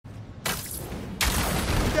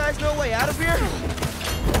guys no way out of here?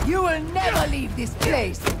 You will never leave this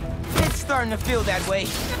place! It's starting to feel that way.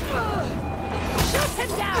 Shoot him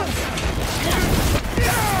down!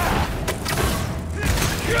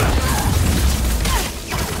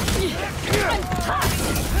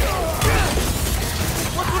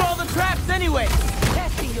 What's with all the traps anyway?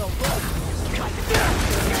 Testing your work.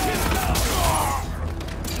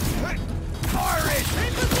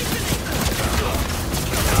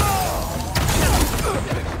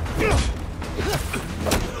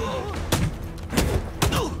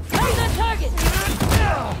 Target!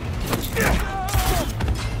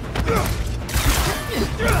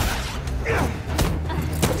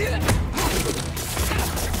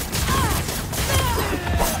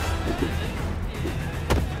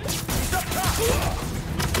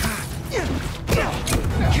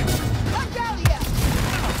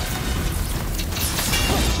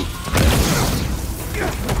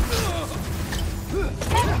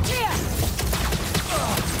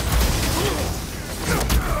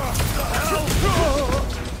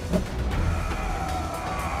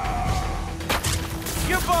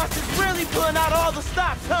 Your boss is really pulling out all the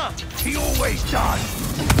stops, huh? He always does.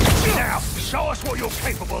 Now, show us what you're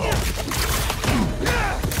capable of.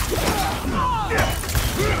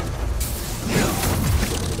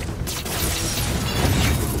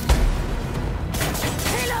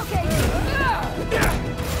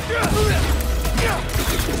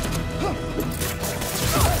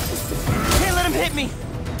 Can't let him hit me.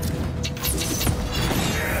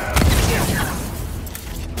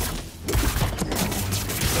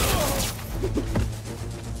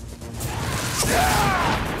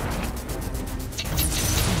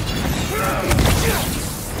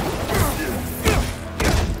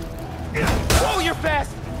 Whoa, you're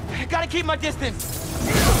fast. Gotta keep my distance.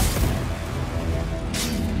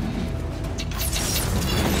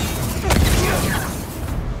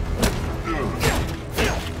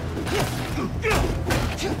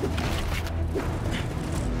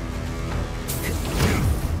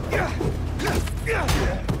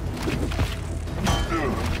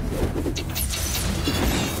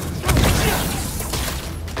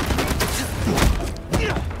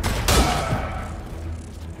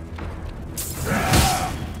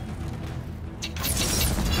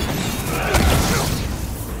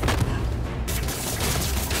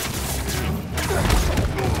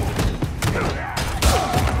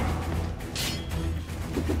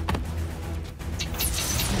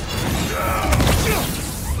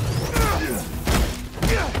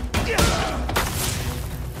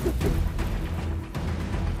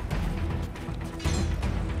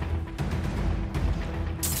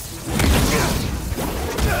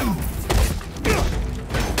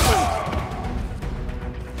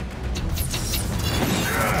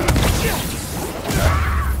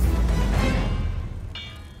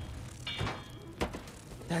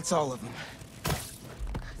 That's all of them.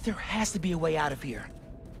 There has to be a way out of here.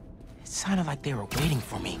 It sounded like they were waiting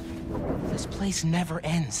for me. This place never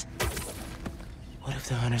ends. What if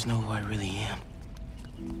the hunters know who I really am?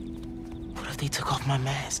 What if they took off my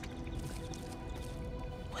mask?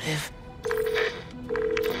 What if...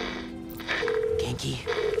 Genki,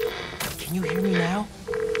 can you hear me now?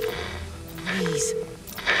 Please.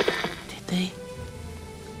 Did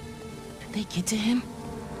they get to him?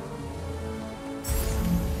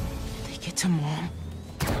 Get to Mom.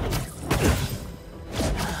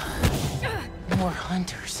 More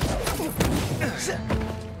hunters.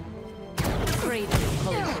 Afraid of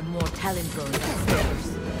calling for more talent drones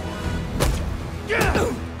upstairs.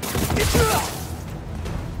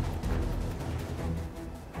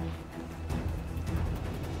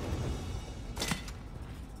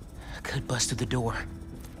 I could bust through the door.